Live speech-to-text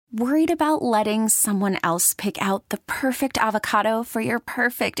Worried about letting someone else pick out the perfect avocado for your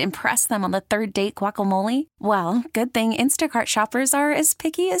perfect impress them on the third date guacamole? Well, good thing Instacart shoppers are as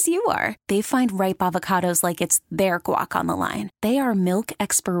picky as you are. They find ripe avocados like it's their guac on the line. They are milk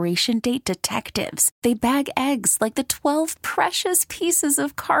expiration date detectives. They bag eggs like the 12 precious pieces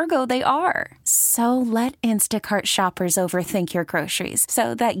of cargo they are. So let Instacart shoppers overthink your groceries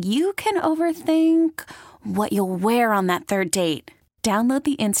so that you can overthink what you'll wear on that third date. Download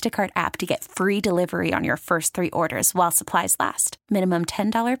the Instacart app to get free delivery on your first 3 orders while supplies last. Minimum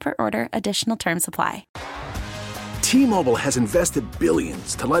 $10 per order. Additional terms apply. T-Mobile has invested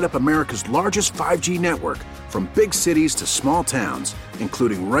billions to light up America's largest 5G network, from big cities to small towns,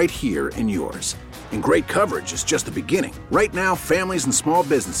 including right here in yours. And great coverage is just the beginning. Right now, families and small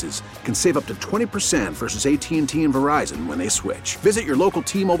businesses can save up to 20% versus AT&T and Verizon when they switch. Visit your local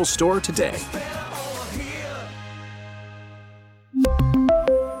T-Mobile store today.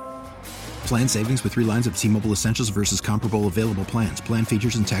 Plan savings with 3 lines of T-Mobile Essentials versus comparable available plans. Plan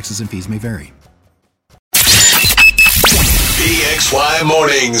features and taxes and fees may vary. PXY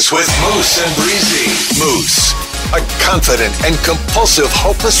Mornings with Moose and Breezy. Moose, a confident and compulsive,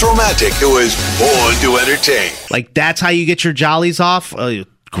 hopeless romantic who is born to entertain. Like, that's how you get your jollies off?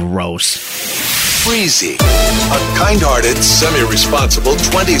 Gross. Breezy, a kind-hearted, semi-responsible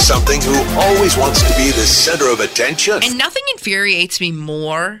 20-something who always wants to be the center of attention. And nothing infuriates me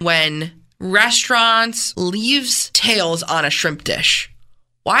more when restaurants leaves tails on a shrimp dish.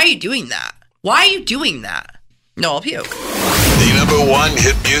 Why are you doing that? Why are you doing that? No, I'll puke. The number 1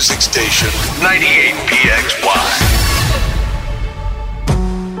 hit music station, 98 PXY.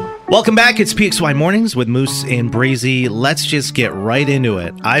 Welcome back. It's PXY Mornings with Moose and Breezy. Let's just get right into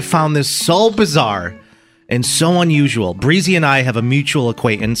it. I found this so bizarre and so unusual. Breezy and I have a mutual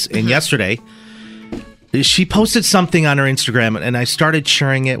acquaintance, and yesterday she posted something on her Instagram, and I started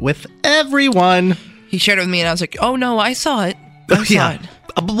sharing it with everyone. He shared it with me, and I was like, oh, no, I saw it. I saw it.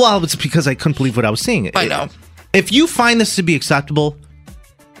 Well, it's because I couldn't believe what I was seeing. I know. If you find this to be acceptable,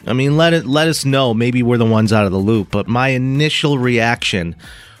 I mean, let us know. Maybe we're the ones out of the loop. But my initial reaction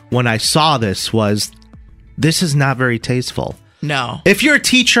when I saw this was, this is not very tasteful. No. If you're a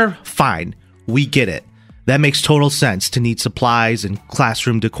teacher, fine. We get it. That makes total sense to need supplies and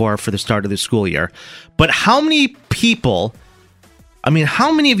classroom decor for the start of the school year. But how many people,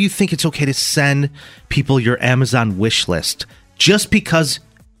 how many of you think it's okay to send people your Amazon wish list just because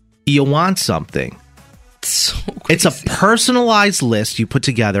you want something? So crazy. It's a personalized list you put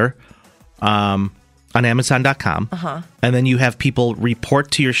together on Amazon.com. And then you have people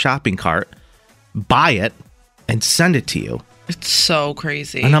report to your shopping cart, buy it, and send it to you. It's so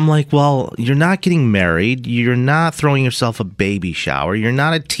crazy. And I'm like, well, you're not getting married. You're not throwing yourself a baby shower. You're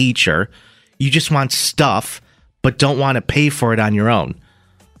not a teacher. You just want stuff, but don't want to pay for it on your own.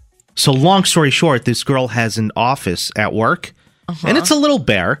 So long story short, this girl has an office at work, and it's a little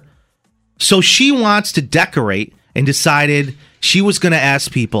bare. So she wants to decorate and decided she was going to ask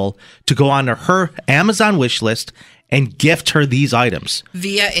people to go onto her Amazon wish list and gift her these items.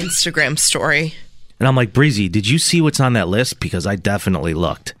 Via Instagram story. And I'm like, Breezy, did you see what's on that list? Because I definitely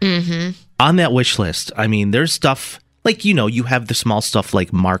looked. Mm-hmm. On that wish list, there's stuff like, you have the small stuff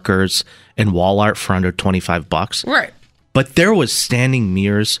like markers and wall art for under $25. Right. But there was standing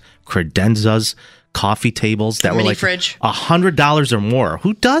mirrors, credenzas, coffee tables that were like fridge. $100 or more.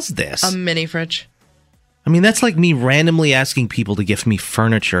 Who does this? A mini fridge. That's like me randomly asking people to gift me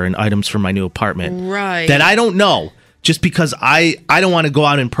furniture and items for my new apartment. Right. That I don't know. Just because I don't want to go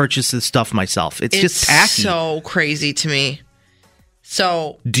out and purchase this stuff myself. It's just tacky. So crazy to me.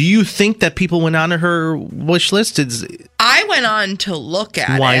 So, do you think that people went on to her wish list? I went on to look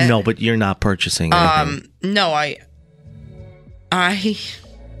at it. Why no? But you're not purchasing anything. No, I.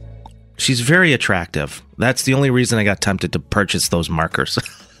 She's very attractive. That's the only reason I got tempted to purchase those markers.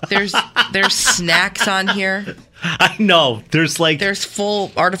 There's snacks on here. I know. There's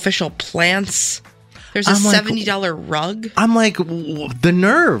full artificial plants. There's a $70 rug. I'm like, the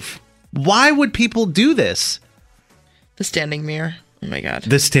nerve. Why would people do this? The standing mirror. Oh my God.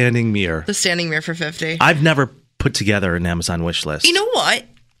 The standing mirror. The standing mirror for $50. I've never put together an Amazon wish list. You know what?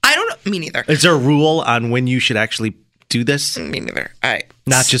 I don't know. Me neither. Is there a rule on when you should actually do this? Me neither.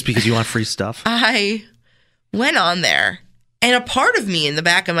 Not just because you want free stuff? I went on there, and a part of me in the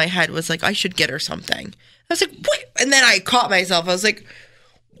back of my head was like, I should get her something. I was like, what? And then I caught myself. I was like,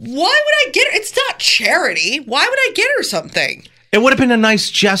 why would I get her? It's not charity. Why would I get her something? It would have been a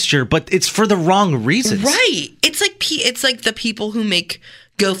nice gesture, but it's for the wrong reasons. Right. It's like the people who make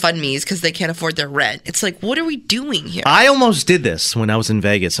GoFundMes because they can't afford their rent. It's like, what are we doing here? I almost did this when I was in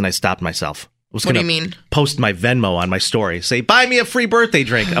Vegas, and I stopped myself. was What do going you to mean? post my Venmo on my story. Say, buy me a free birthday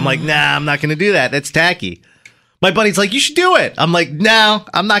drink. I'm like, nah, I'm not going to do that. That's tacky. My buddy's like, you should do it. I'm like, no,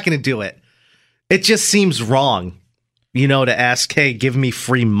 I'm not going to do it. It just seems wrong, to ask, hey, give me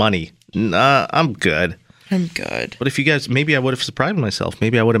free money. Nah, I'm good. I'm good. But if you guys, maybe I would have surprised myself.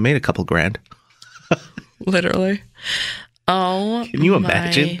 Maybe I would have made a couple grand. Literally. Oh, can you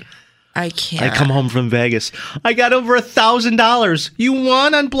imagine? I can't. I come home from Vegas. I got over $1,000. You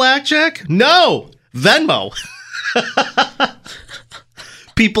won on blackjack? No, Venmo.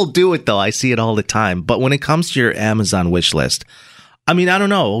 People do it though. I see it all the time. But when it comes to your Amazon wish list, I mean, I don't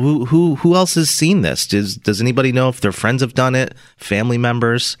know who else has seen this. Does anybody know if their friends have done it? Family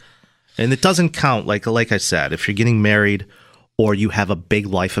members? And it doesn't count. Like I said, if you're getting married or you have a big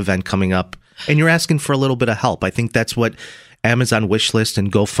life event coming up and you're asking for a little bit of help, I think that's what Amazon wishlist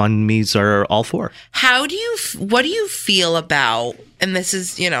and GoFundMe's are all for. What do you feel about, and this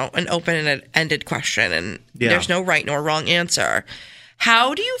is, an open-ended question, and there's no right nor wrong answer.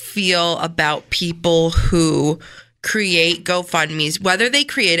 How do you feel about people who create GoFundMe's, whether they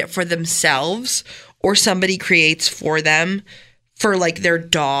create it for themselves or somebody creates for them for like their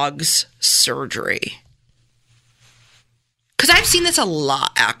dog's surgery? Because I've seen this a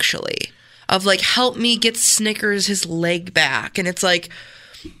lot, actually. Of like, help me get Snickers his leg back. And it's like,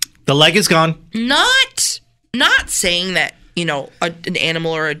 the leg is gone. Not saying that, an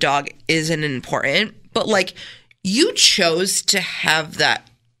animal or a dog isn't important, but like, you chose to have that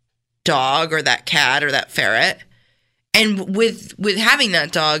dog or that cat or that ferret. And with having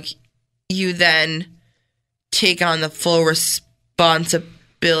that dog, you then take on the full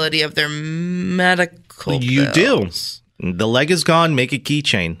responsibility of their medical You bills. do. The leg is gone, make a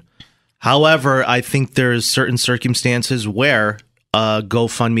keychain. However, I think there's certain circumstances where a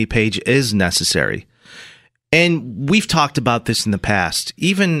GoFundMe page is necessary. And we've talked about this in the past.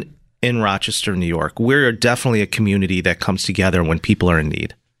 Even in Rochester, New York, we're definitely a community that comes together when people are in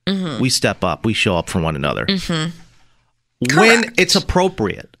need. Mm-hmm. We step up. We show up for one another. Mm-hmm. When it's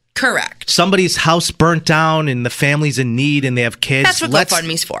appropriate. Correct. Somebody's house burnt down and the family's in need and they have kids. That's what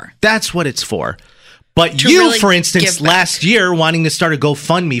GoFundMe's for. That's what it's for. But to you, really for instance, last year wanting to start a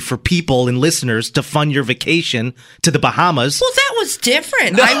GoFundMe for people and listeners to fund your vacation to the Bahamas. Well, that was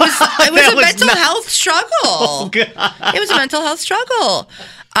different. It was a mental health struggle. Oh, God. It was a mental health struggle.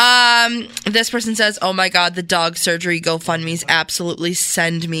 This person says, oh my God, the dog surgery GoFundMe's absolutely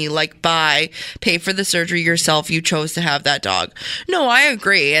send me, like, bye. Pay for the surgery yourself. You chose to have that dog. No, I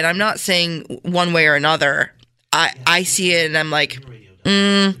agree. And I'm not saying one way or another. I see it and I'm like,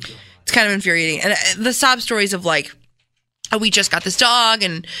 it's kind of infuriating. And the sob stories of like, oh, we just got this dog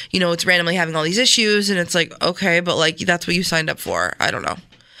and, it's randomly having all these issues. And it's like, okay, but like, that's what you signed up for. I don't know.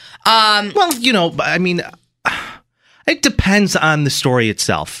 Well, I mean, it depends on the story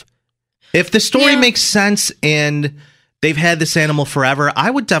itself. If the story makes sense and they've had this animal forever, I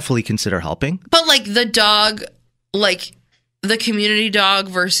would definitely consider helping. But like the dog, like the community dog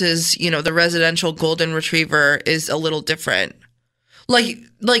versus, the residential golden retriever is a little different. Like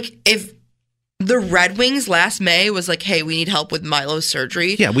if the Red Wings last May was like, hey, we need help with Milo's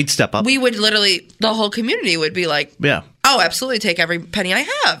surgery. Yeah, we'd step up. We would literally, the whole community would be like, yeah, oh, absolutely, take every penny I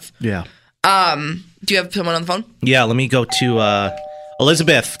have. Yeah. Do you have someone on the phone? Yeah, let me go to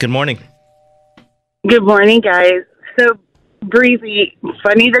Elizabeth. Good morning. Good morning, guys. So, Breezy,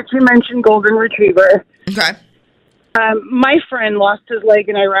 funny that you mentioned golden retriever. Okay. My friend lost his leg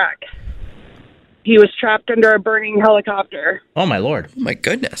in Iraq. He was trapped under a burning helicopter. Oh, my Lord. Oh, my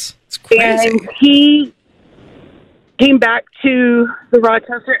goodness. It's crazy. And he came back to the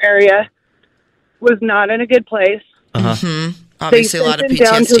Rochester area, was not in a good place. Uh-huh. Mm-hmm. Obviously, a lot of PTSD. They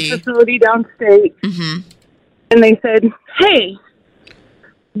sent him down to a facility downstate. Mm-hmm. And they said, hey,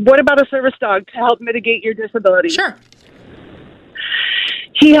 what about a service dog to help mitigate your disability? Sure.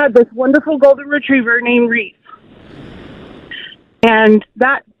 He had this wonderful golden retriever named Reese. And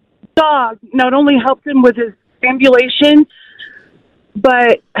that dog not only helped him with his ambulation,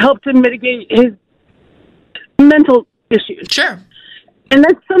 but helped him mitigate his mental issues. Sure. And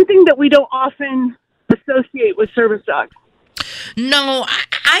that's something that we don't often associate with service dogs. No,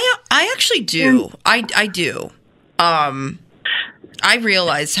 I actually do. I do. I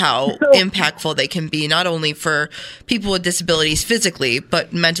realize how impactful they can be, not only for people with disabilities physically,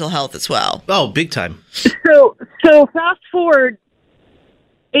 but mental health as well. Oh, big time. So fast forward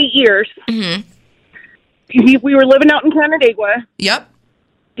 8 years. Mm-hmm. We were living out in Canandaigua. Yep.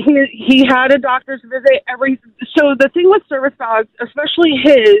 He had a doctor's visit so the thing with service dogs, especially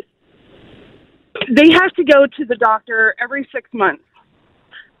his, they have to go to the doctor every 6 months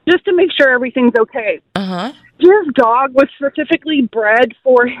just to make sure everything's okay. Uh-huh. His dog was specifically bred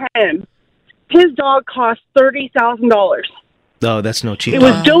for him his dog cost $30,000. Oh, that's no cheap. It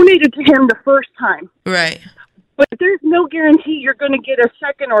was donated to him the first time. Right. But there's no guarantee you're going to get a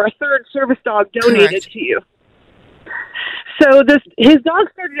second or a third service dog donated Correct. to you. So his dog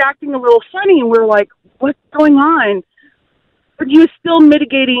started acting a little funny, and we were like, what's going on? But he was still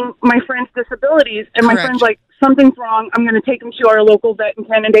mitigating my friend's disabilities, and my Correct. friend's like, something's wrong. I'm going to take him to our local vet in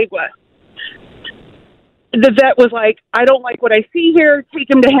Canandaigua. The vet was like, I don't like what I see here. Take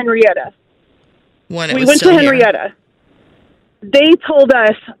him to Henrietta. When it We was went to still here. Henrietta. They told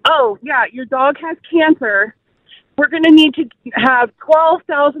us, oh, yeah, your dog has cancer. We're going to need to have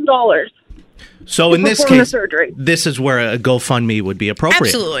 $12,000. So in this perform the case, surgery. this is where a GoFundMe would be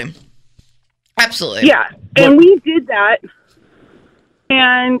appropriate. Absolutely. Yeah, and we did that.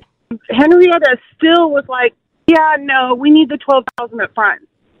 And Henrietta still was like, yeah, no, we need the $12,000 up front.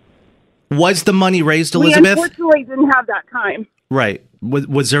 Was the money raised, We Elizabeth? unfortunately didn't have that time. Right.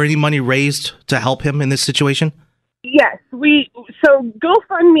 Was there any money raised to help him in this situation? Yes, so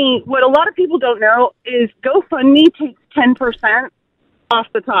GoFundMe, what a lot of people don't know is GoFundMe takes 10% off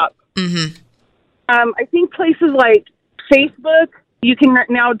the top. Mm-hmm. I think places like Facebook, you can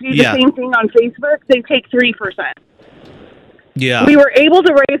now do the same thing on Facebook. They take 3%. Yeah. We were able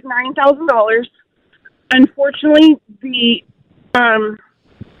to raise $9,000. Unfortunately, the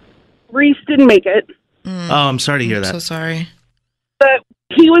Reese didn't make it. Oh, I'm sorry to hear that. So sorry. But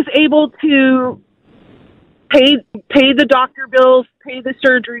he was able to pay the doctor bills, pay the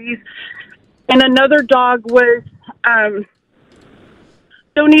surgeries, and another dog was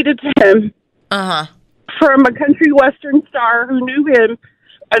donated to him from a country western star who knew him.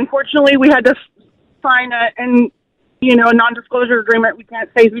 Unfortunately, we had to sign a non-disclosure agreement. We can't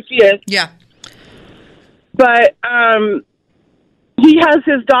say who she is. Yeah. But he has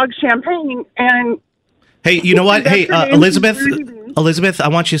his dog Champagne, and Hey, you know what? Hey, That's her name. Elizabeth, Ruby. Elizabeth, I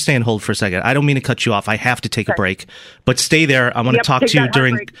want you to stay on hold for a second. I don't mean to cut you off. I have to take a break, but stay there. I want to Yep, talk take to you that hot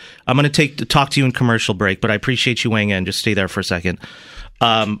during. break. I'm going to talk to you in commercial break, but I appreciate you weighing in. Just stay there for a second.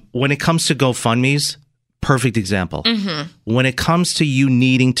 When it comes to GoFundMe's, perfect example. Mm-hmm. When it comes to you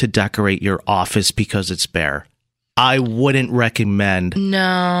needing to decorate your office because it's bare, I wouldn't recommend.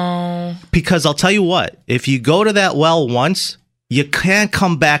 No. Because I'll tell you what, if you go to that well once, you can't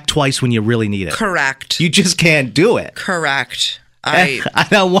come back twice when you really need it. Correct. You just can't do it. Correct. I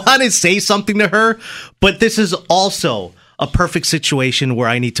want to say something to her, but this is also a perfect situation where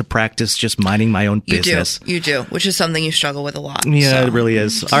I need to practice just minding my own business. You do, which is something you struggle with a lot. Yeah, so. it really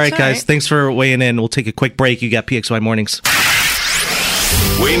is. All right, all guys, right. thanks for weighing in. We'll take a quick break. You got PXY Mornings.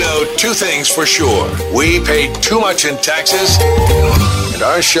 We know two things for sure. We pay too much in taxes, and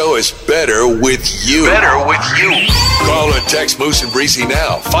our show is better with you. Better with you. Call or text Moose and Breezy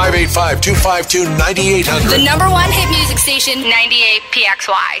now. 585-252-9800. The number one hit music station, 98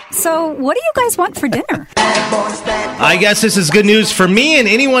 PXY. So, what do you guys want for dinner? I guess this is good news for me and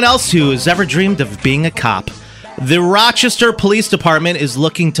anyone else who has ever dreamed of being a cop. The Rochester Police Department is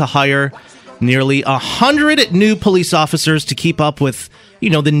looking to hire nearly 100 new police officers to keep up with,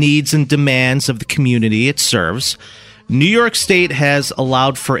 the needs and demands of the community it serves. New York State has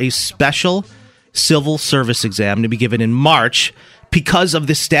allowed for a special civil service exam to be given in March because of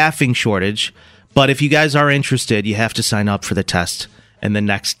the staffing shortage. But if you guys are interested, you have to sign up for the test in the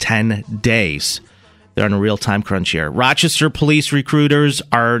next 10 days. They're on a real-time crunch here. Rochester police recruiters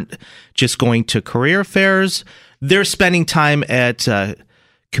aren't just going to career fairs. They're spending time at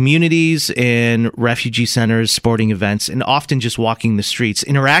communities and refugee centers, sporting events, and often just walking the streets,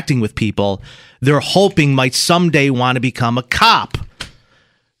 interacting with people they're hoping might someday want to become a cop.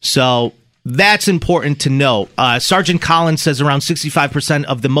 So that's important to note. Sergeant Collins says around 65%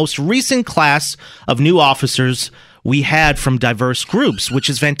 of the most recent class of new officers we had from diverse groups, which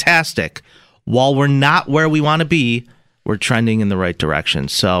is fantastic. While we're not where we want to be, we're trending in the right direction.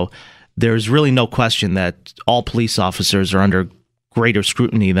 So there's really no question that all police officers are under greater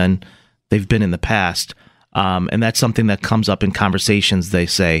scrutiny than they've been in the past. And that's something that comes up in conversations, they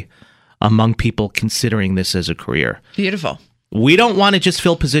say, among people considering this as a career. Beautiful. We don't want to just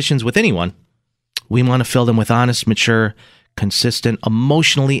fill positions with anyone. We want to fill them with honest, mature, consistent,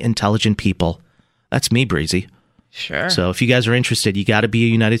 emotionally intelligent people. That's me, Breezy. Sure. So if you guys are interested, you got to be a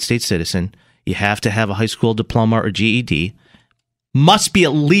United States citizen. You have to have a high school diploma or GED. Must be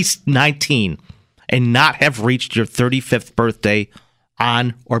at least 19 and not have reached your 35th birthday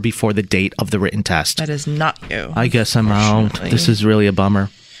on or before the date of the written test. That is not you. I guess I'm out. This is really a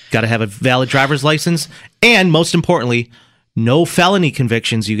bummer. Got to have a valid driver's license. And most importantly, no felony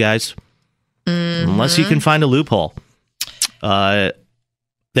convictions, you guys. Unless you can find a loophole.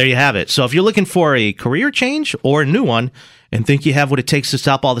 There you have it. So if you're looking for a career change or a new one and think you have what it takes to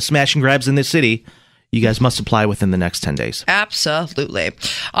stop all the smash and grabs in this city, you guys must apply within the next 10 days. Absolutely.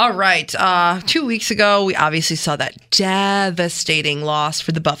 All right. 2 weeks ago, we obviously saw that devastating loss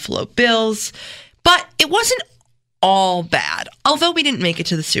for the Buffalo Bills, but it wasn't all bad. Although we didn't make it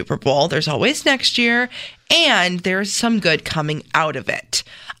to the Super Bowl, there's always next year, and there's some good coming out of it.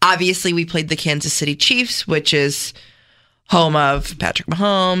 Obviously, we played the Kansas City Chiefs, which is home of Patrick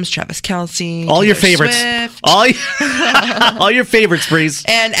Mahomes, Travis Kelce, all Taylor your favorites. Swift. All your favorites, Breeze.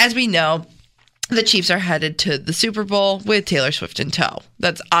 And as we know, the Chiefs are headed to the Super Bowl with Taylor Swift in tow.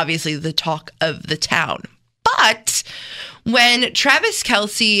 That's obviously the talk of the town. But when Travis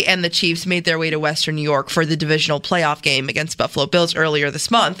Kelce and the Chiefs made their way to Western New York for the divisional playoff game against Buffalo Bills earlier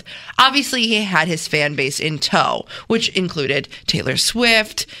this month, obviously he had his fan base in tow, which included Taylor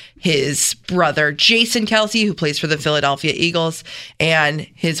Swift, his brother Jason Kelce, who plays for the Philadelphia Eagles, and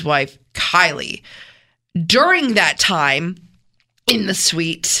his wife Kylie. During that time in the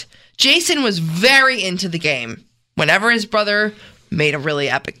suite, Jason was very into the game. Whenever his brother made a really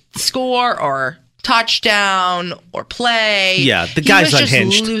epic score or touchdown or play, the guy's he was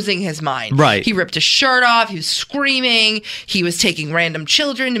unhinged. just losing his mind. Right. He ripped his shirt off. He was screaming. He was taking random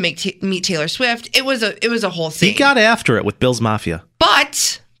children to meet Taylor Swift. It was a whole scene. He got after it with Bills Mafia.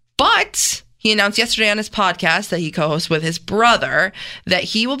 But he announced yesterday on his podcast that he co-hosts with his brother that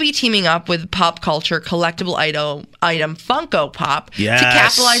he will be teaming up with pop culture collectible item Funko Pop to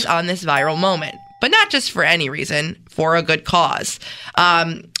capitalize on this viral moment. But not just for any reason, for a good cause.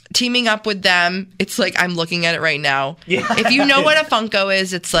 Teaming up with them, it's like, I'm looking at it right now. Yeah. If you know what a Funko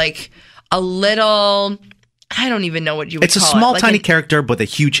is, it's like a little, I don't even know what you would call it. It's a small, tiny character with a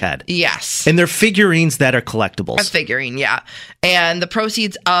huge head. Yes. And they're figurines that are collectibles. A figurine, yeah. And the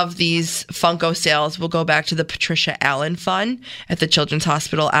proceeds of these Funko sales will go back to the Patricia Allen Fund at the Children's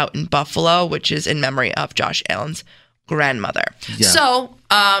Hospital out in Buffalo, which is in memory of Josh Allen's grandmother. Yeah. So,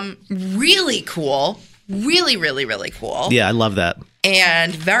 really cool. Really, really, really cool. Yeah, I love that.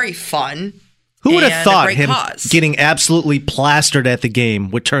 And very fun. Who would have thought him getting absolutely plastered at the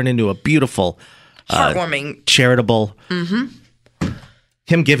game would turn into a beautiful, heartwarming, charitable,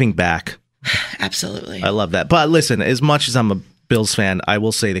 him giving back. Absolutely. I love that. But listen, as much as I'm a Bills fan, I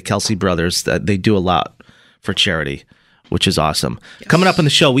will say the Kelce brothers, they do a lot for charity, which is awesome. Yes. Coming up on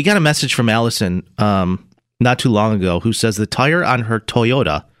the show, we got a message from Allison not too long ago who says the tire on her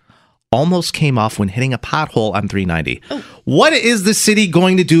Toyota almost came off when hitting a pothole on 390. Oh. What is the city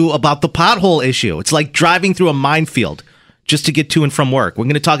going to do about the pothole issue? It's like driving through a minefield just to get to and from work. We're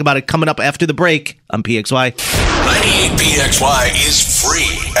going to talk about it coming up after the break on PXY. 98 PXY is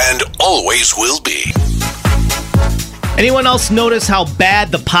free and always will be. Anyone else notice how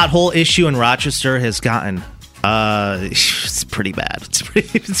bad the pothole issue in Rochester has gotten? It's pretty bad.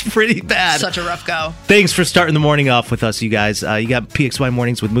 It's pretty bad. Such a rough go. Thanks for starting the morning off with us, you guys. You got PXY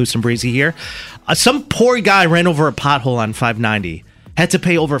Mornings with Moose and Breezy here. Some poor guy ran over a pothole on 590. Had to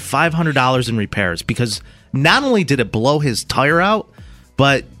pay over $500 in repairs because not only did it blow his tire out,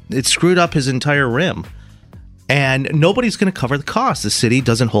 but it screwed up his entire rim. And nobody's going to cover the cost. The city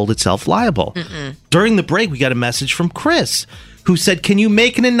doesn't hold itself liable. During the break, we got a message from Chris who said, can you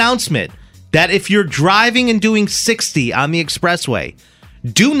make an announcement that if you're driving and doing 60 on the expressway,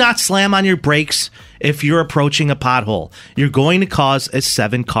 do not slam on your brakes if you're approaching a pothole. You're going to cause a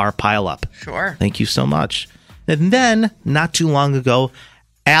 7-car pileup. Sure. Thank you so much. And then, not too long ago,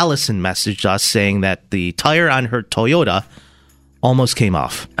 Allison messaged us saying that the tire on her Toyota almost came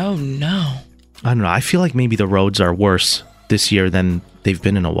off. Oh, no. I don't know. I feel like maybe the roads are worse this year than they've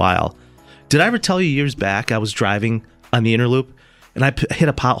been in a while. Did I ever tell you years back I was driving on the Interloop and I hit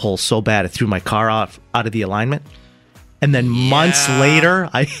a pothole so bad it threw my car out of the alignment? And then months later,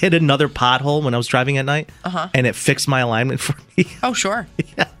 I hit another pothole when I was driving at night, and it fixed my alignment for me. Oh, sure.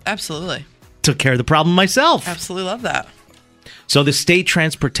 Yeah. Absolutely. Took care of the problem myself. Absolutely love that. So the state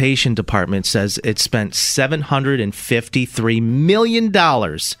transportation department says it spent $753 million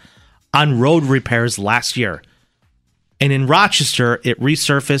on road repairs last year. And in Rochester, it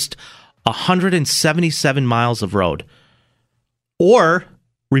resurfaced 177 miles of road, or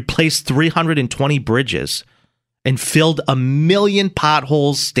replaced 320 bridges and filled 1 million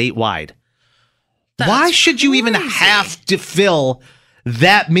potholes statewide. Why should you even have to fill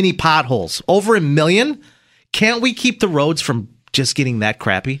that many potholes? Over 1 million? Can't we keep the roads from just getting that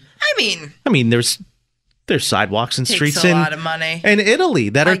crappy? I mean, there's sidewalks and streets takes a lot of money in Italy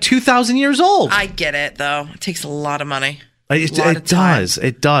that are 2,000 years old. I get it, though. It takes a lot of money. It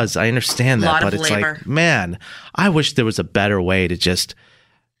does. I understand that, but it's labor. like, man, I wish there was a better way to just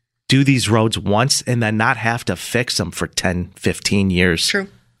do these roads once and then not have to fix them for 10, 15 years. True.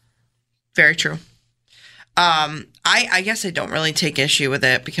 Very true. I guess I don't really take issue with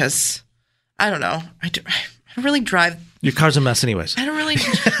it because I don't know. I don't really drive. Your car's a mess anyways. I don't really.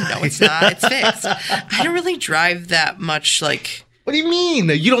 No, it's not. It's fixed. I don't really drive that much. Like, what do you mean?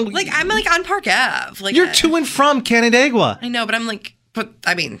 You don't like? I'm like on Park Ave. Like you're to and from Canandaigua. I know, but I'm like, but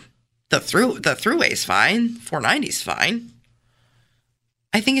I mean, the throughway's fine. 490's fine.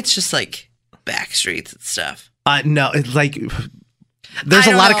 I think it's just like back streets and stuff. No, it's like there's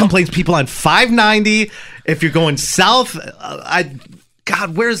a lot of complaints. People on 590. If you're going south,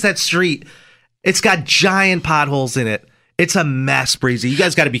 God, where's that street? It's got giant potholes in it. It's a mess, Breezy. You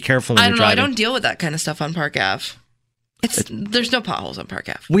guys got to be careful when you're driving. I don't deal with that kind of stuff on Park Ave. There's no potholes on Park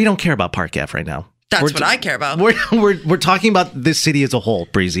Ave. We don't care about Park Ave right now. That's what I care about. We're talking about this city as a whole,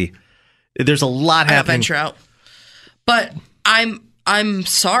 Breezy. There's a lot happening. Venture out, but I'm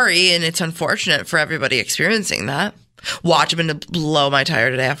sorry, and it's unfortunate for everybody experiencing that. Watch, I'm going to blow my tire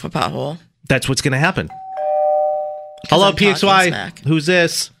today off a pothole. That's what's going to happen. Hello, PXY. Who's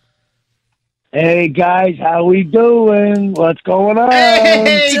this? Hey, guys. How we doing? What's going on?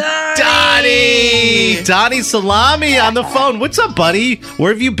 Hey, Donnie. Donnie Salami on the phone. What's up, buddy?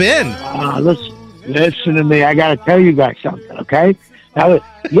 Where have you been? Listen to me. I got to tell you guys something, okay? Now,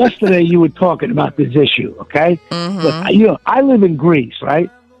 yesterday you were talking about this issue, okay? Mm-hmm. Look, I live in Greece, right?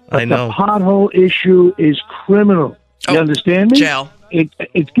 But I know. The pothole issue is criminal. You understand me? Jail.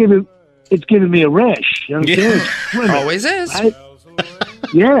 It's giving me a rash. You understand? Yeah. Always is. Right?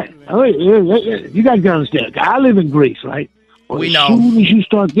 Yeah. You guys gotta understand. I live in Greece, right? Well, as soon as you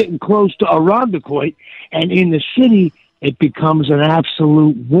start getting close to Irondequoit and in the city, it becomes an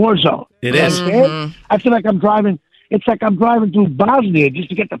absolute war zone. It is. Mm-hmm. I feel like I'm driving. It's like I'm driving through Bosnia just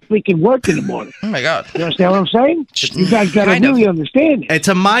to get to freaking work in the morning. Oh my God! You understand what I'm saying? You guys gotta really understand it. It's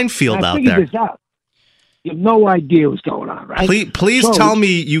a minefield out there. This out. You have no idea what's going on, right? Please tell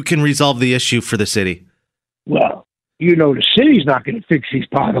me you can resolve the issue for the city. Well, you know the city's not going to fix these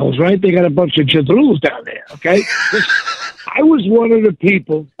potholes, right? They got a bunch of jadruls down there, okay? I was one of the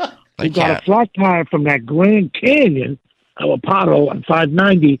people who got a flat tire from that Grand Canyon of a pothole on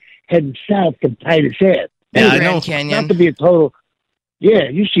 590 heading south from Titus Ave. Yeah, I know. Grand Canyon. Not to be a total... Yeah,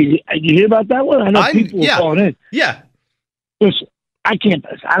 you hear about that one? I know people were calling in. Yeah. Listen, I don't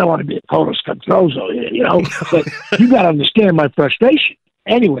want to be a total scontroso here, you know, but you got to understand my frustration.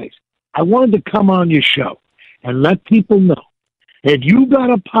 Anyways, I wanted to come on your show and let people know if you got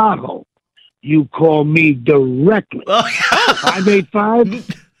a pothole, you call me directly.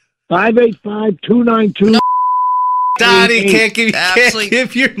 585-292. Donnie, can't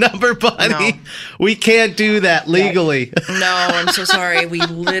give your number, buddy. No. We can't do that legally. No, I'm so sorry. We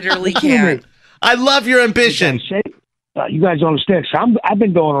literally can't. I love your ambition. You guys don't understand. So I've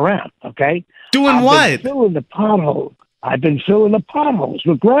been going around, okay? Doing what? I've been filling the potholes. I've been filling the potholes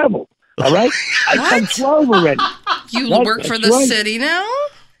with gravel, all right? I've done 12 already. You work for the city now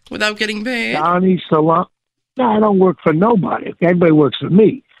without getting paid? Donnie Salami. No, I don't work for nobody. Okay? Everybody works for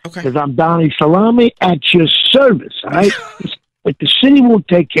me. Okay. Because I'm Donnie Salami at your service, all right? But the city won't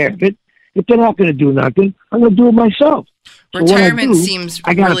take care of it. If they're not going to do nothing, I'm going to do it myself. Retirement seems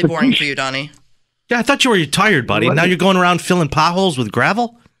really boring for you, Donnie. Yeah, I thought you were retired, buddy. Now you're going around filling potholes with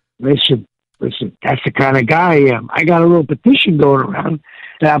gravel? Listen, that's the kind of guy I am. I got a little petition going around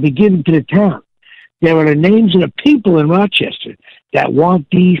that I'll be giving to the town. There are the names of the people in Rochester that want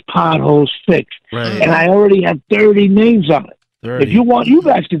these potholes fixed. Right. And I already have 30 names on it. 30. If you want, you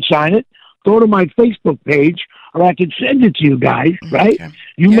guys can sign it. Go to my Facebook page, or I can send it to you guys, right? Okay.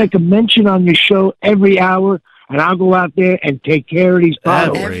 You make a mention on your show every hour, and I'll go out there and take care of these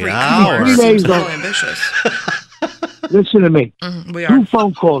potholes. Every hour. 3 days so ambitious. Listen to me. We are. 2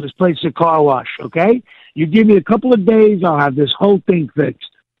 phone calls. This place is a car wash, okay? You give me a couple of days, I'll have this whole thing fixed.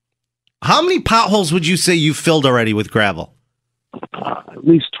 How many potholes would you say you filled already with gravel? At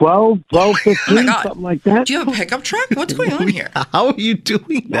least 15, something like that. Do you have a pickup truck? What's going on here? How are you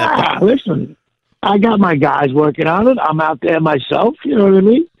doing that? Listen, I got my guys working on it. I'm out there myself. You know what I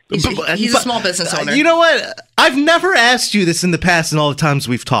mean? He's a small business owner. You know what? I've never asked you this in the past and all the times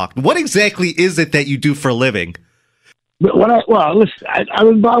we've talked. What exactly is it that you do for a living? Listen,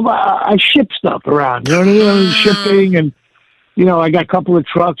 I ship stuff around. You know what I mean? Shipping and, you know, I got a couple of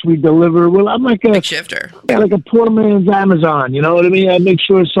trucks we deliver. Well, I'm like a shifter. Yeah, like a poor man's Amazon. You know what I mean? I make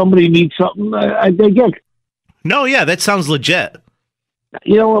sure somebody needs something, they get it. No, yeah, that sounds legit.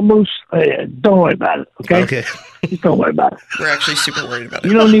 You know what, Moose? Don't worry about it, okay? Okay. Just don't worry about it. We're actually super worried about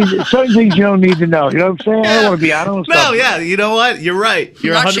it. You don't need certain things you don't need to know. You know what I'm saying? I don't want to be honest. No, yeah, you know what? You're right.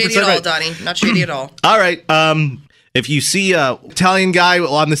 You're not 100% shady at all, right. Donnie. Not shady at all. All right. If you see a Italian guy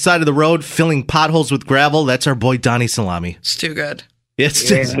on the side of the road filling potholes with gravel, that's our boy Donnie Salami. It's too good. It's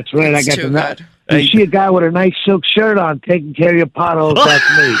Yeah, just, that's right. I got too the nut. good. You see a guy with a nice silk shirt on taking care of your potholes, that's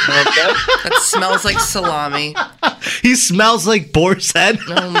me. Okay? That smells like salami. he smells like boar's head.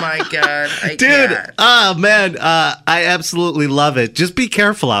 Oh my God. I Dude, can't. oh man, I absolutely love it. Just be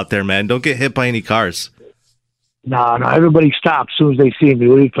careful out there, man. Don't get hit by any cars. No, everybody stops as soon as they see me.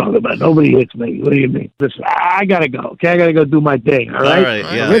 What are you talking about? Nobody hits me. What do you mean? Listen, I got to go, okay? I got to go do my thing, all right? All right,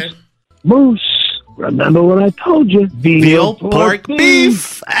 yeah. Listen, Moose, remember what I told you. Veal pork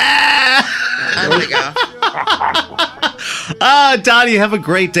beef. Oh my God. Donnie, have a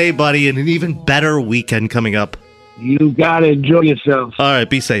great day, buddy, and an even better weekend coming up. You got to enjoy yourself. All right,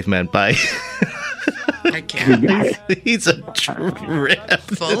 be safe, man. Bye. I can't. He's a trip.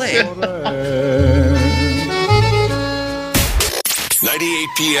 Fully. 98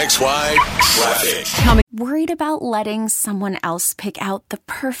 PXY traffic. Worried about letting someone else pick out the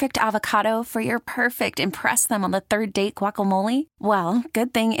perfect avocado for your perfect impress them on the third date guacamole? Well,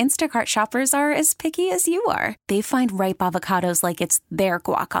 good thing Instacart shoppers are as picky as you are. They find ripe avocados like it's their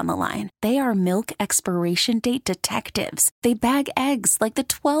guac on the line. They are milk expiration date detectives. They bag eggs like the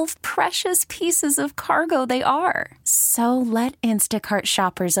 12 precious pieces of cargo they are. So let Instacart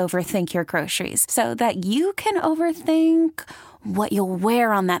shoppers overthink your groceries so that you can overthink what you'll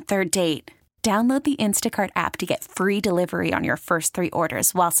wear on that third date. Download the Instacart app to get free delivery on your first 3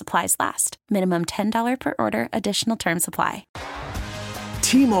 orders while supplies last. Minimum $10 per order. Additional terms apply.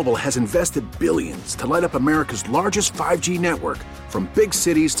 T-Mobile has invested billions to light up America's largest 5G network, from big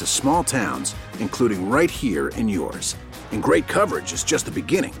cities to small towns, including right here in yours. And great coverage is just the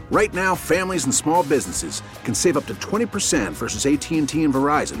beginning. Right now, families and small businesses can save up to 20% versus AT&T and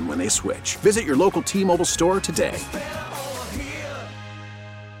Verizon when they switch. Visit your local T-Mobile store today.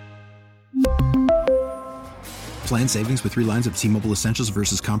 Plan savings with 3 lines of T-Mobile Essentials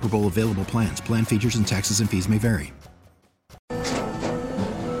versus comparable available plans. Plan features and taxes and fees may vary.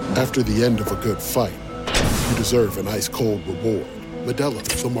 After the end of a good fight, you deserve an ice-cold reward. Modelo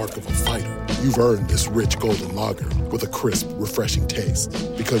is the mark of a fighter. You've earned this rich golden lager with a crisp, refreshing taste.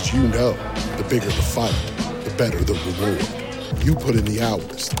 Because you know, the bigger the fight, the better the reward. You put in the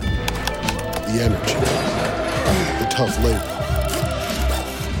hours, the energy, the tough labor.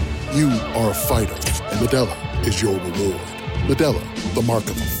 You are a fighter, and Modelo is your reward. Modelo, the mark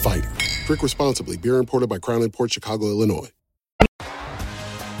of a fighter. Drink responsibly. Beer imported by Crown Imports, Chicago, Illinois.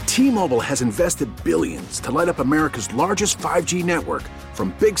 T-Mobile has invested billions to light up America's largest 5G network,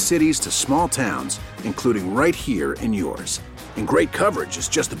 from big cities to small towns, including right here in yours. And great coverage is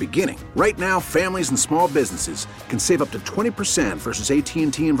just the beginning. Right now, families and small businesses can save up to 20% versus AT&T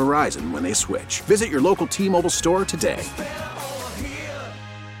and Verizon when they switch. Visit your local T-Mobile store today.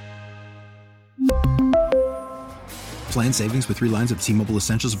 Plan savings with 3 lines of T-Mobile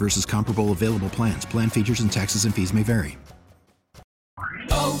Essentials versus comparable available plans. Plan features and taxes and fees may vary.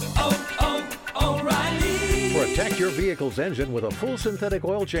 Protect your vehicle's engine with a full synthetic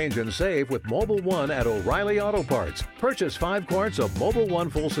oil change and save with Mobil 1 at O'Reilly Auto Parts. Purchase 5 quarts of Mobil 1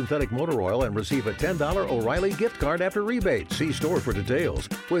 full synthetic motor oil and receive a $10 O'Reilly gift card after rebate. See store for details.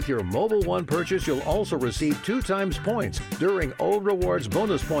 With your Mobil 1 purchase, you'll also receive 2 times points during O Rewards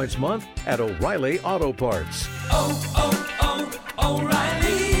Bonus Points Month at O'Reilly Auto Parts.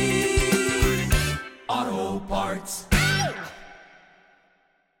 O'Reilly Auto Parts.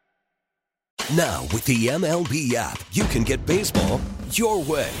 Now, with the MLB app, you can get baseball your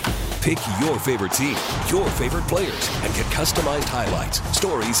way. Pick your favorite team, your favorite players, and get customized highlights,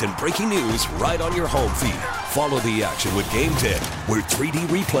 stories, and breaking news right on your home feed. Follow the action with Game Day, where 3D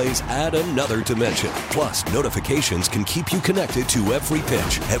replays add another dimension. Plus, notifications can keep you connected to every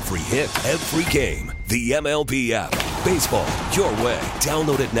pitch, every hit, every game. The MLB app. Baseball your way.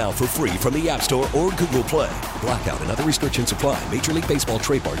 Download it now for free from the App Store or Google Play. Blackout and other restrictions apply. Major League Baseball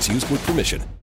trademarks used with permission.